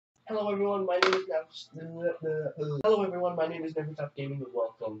Hello everyone, my name is Hello everyone, my name is Nevertop Gaming and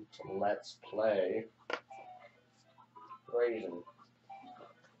welcome to Let's Play Raisin.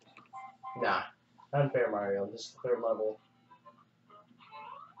 Nah, unfair Mario, this is the third level.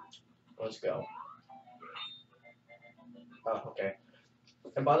 Let's go. Oh, okay.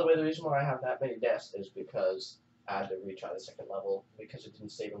 And by the way, the reason why I have that many deaths is because I had to retry the second level because it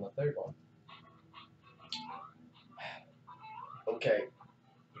didn't save on the third one. Okay.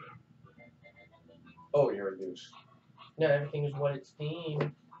 Oh, you're a douche. Not everything is what it's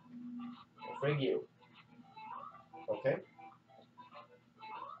deemed. Frig you. Okay.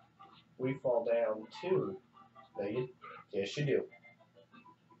 We fall down too. No, you. Yes, you do.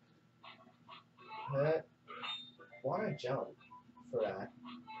 Why jump for that?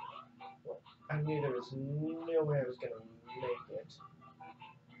 Well, I knew there was no way I was gonna make it.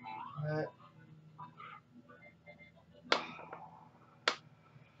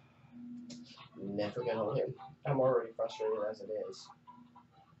 Never gonna win. I'm already frustrated as it is.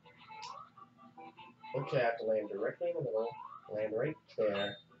 Okay, I have to land directly in the middle. Land right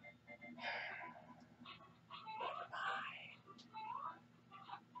there.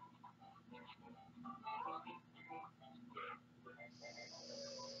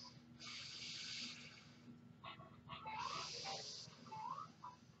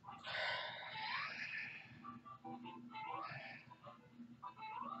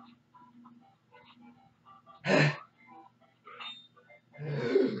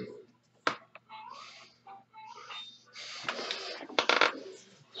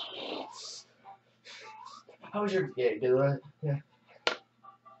 How was your day, yeah.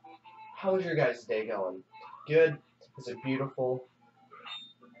 How was your guys' day going? Good? Is it beautiful?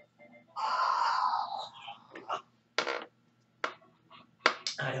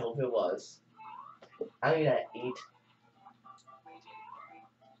 I hope it was. I'm gonna eat.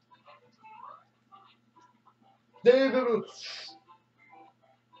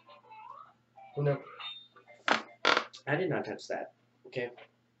 Oh, no. I did not touch that. Okay.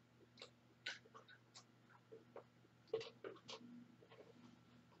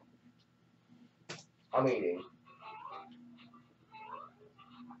 I'm eating.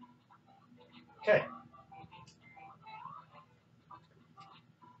 Okay.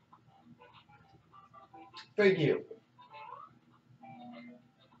 Thank you.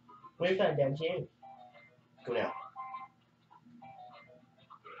 Where's that damn team? Go now.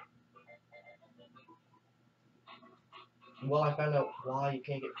 Well, I found out why you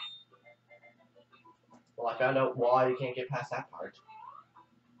can't get. Well, I found out why you can't get past that part.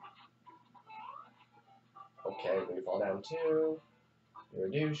 Okay, we fall down too. You're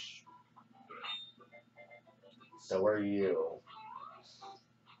a douche. So are you.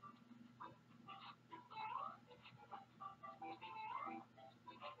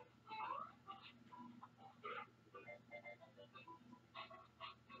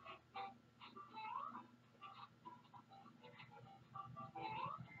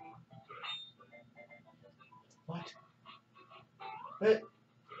 What? What?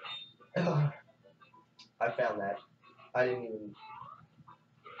 Ugh. I found that. I didn't even.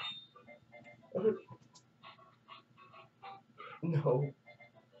 No.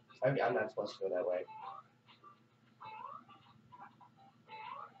 I'm not supposed to go that way.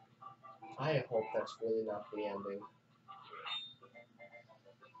 I hope that's really not the ending.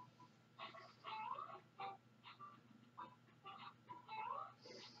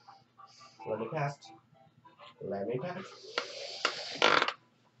 Let me pass. Let me pass.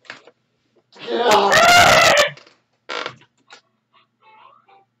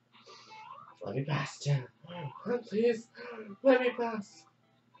 Let me pass. Please, let me pass.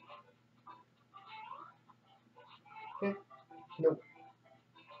 Okay. Nope.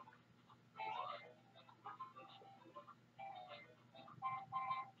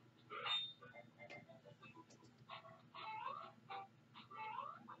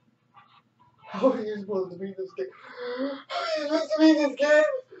 How are you supposed to beat this game? How are you supposed to beat this game?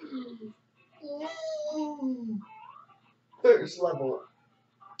 First level.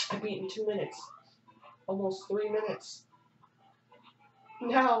 I beat in 2 minutes. Almost 3 minutes.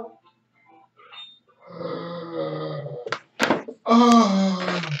 Now.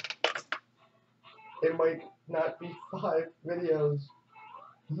 It might not be 5 videos.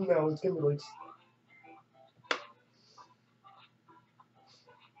 No, it's gonna be like.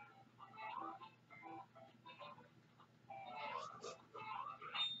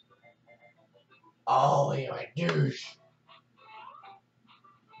 Oh, you're a douche.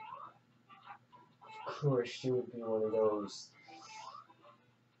 Of course, you would be one of those.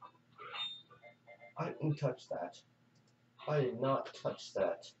 I didn't touch that. I did not touch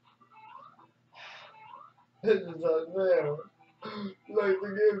that. This is unfair. Like the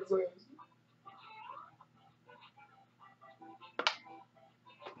game says.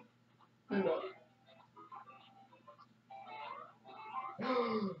 You know.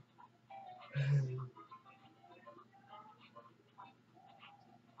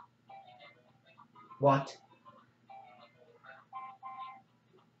 What?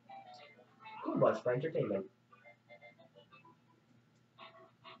 Cool Bus for entertainment.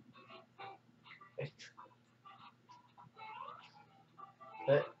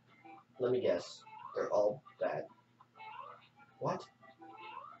 But, let me guess. They're all bad. What?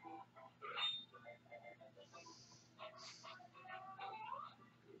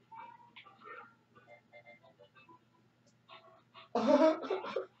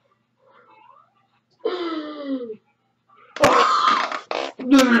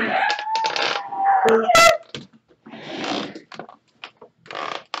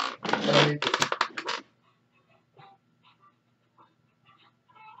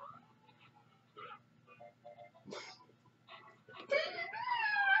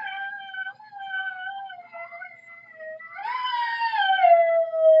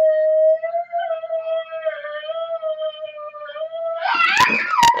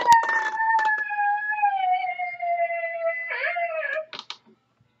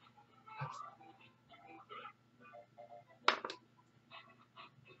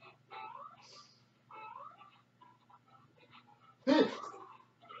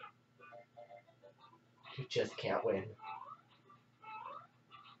 You just can't win.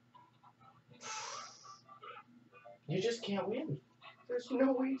 You just can't win. There's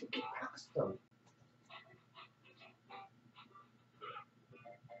no way to get past them.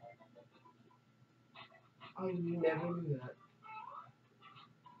 I never knew that.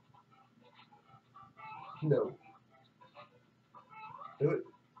 No. Do it.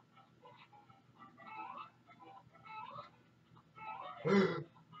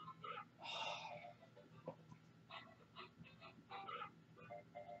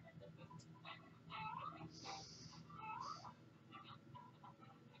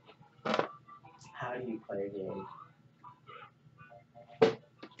 How do you play a game?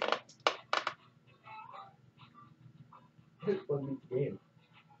 Which one beats the game?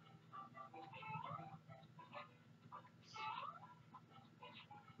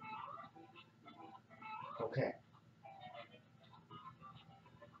 Okay.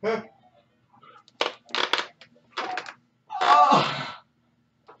 Huh. Oh!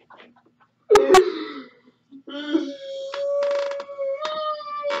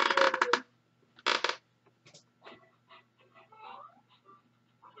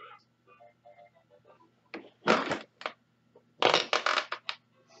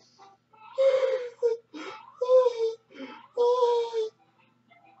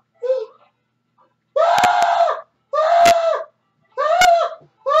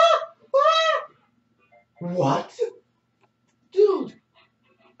 What? Dude,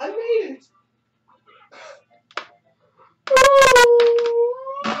 I made it!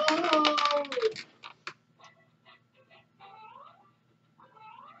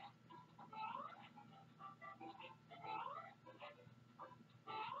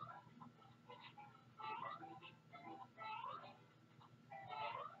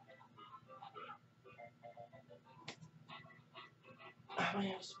 How am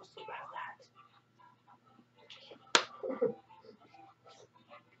I supposed to get out of that?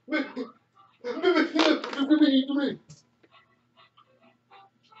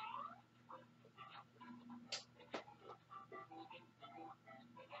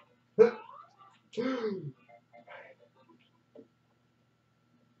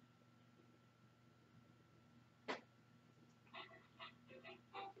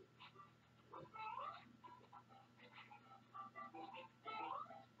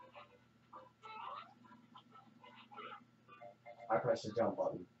 I pressed the jump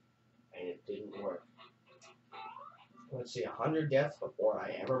button, and it didn't work. Let's see, 100 deaths before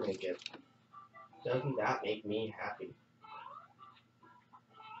I ever make it. Doesn't that make me happy?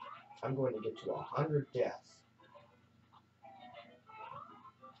 I'm going to get to 100 deaths.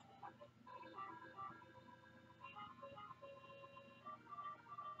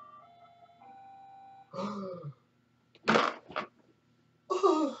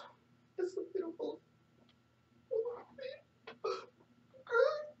 Oh, it's so beautiful.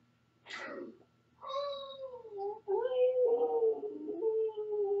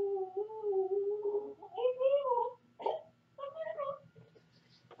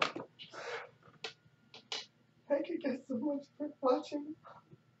 Thank you guys so much for watching.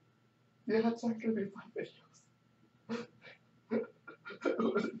 Yeah, it's not gonna be 5 videos. I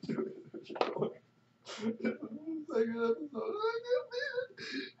wouldn't do it if you're going. Second episode. I can't beat it.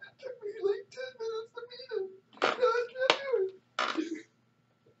 It took me like 10 minutes to beat it. No, I can't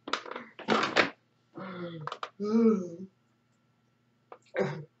do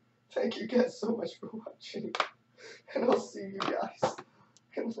it. Thank you guys so much for watching. And I'll see you guys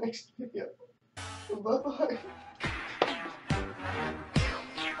in the next video. Bye-bye.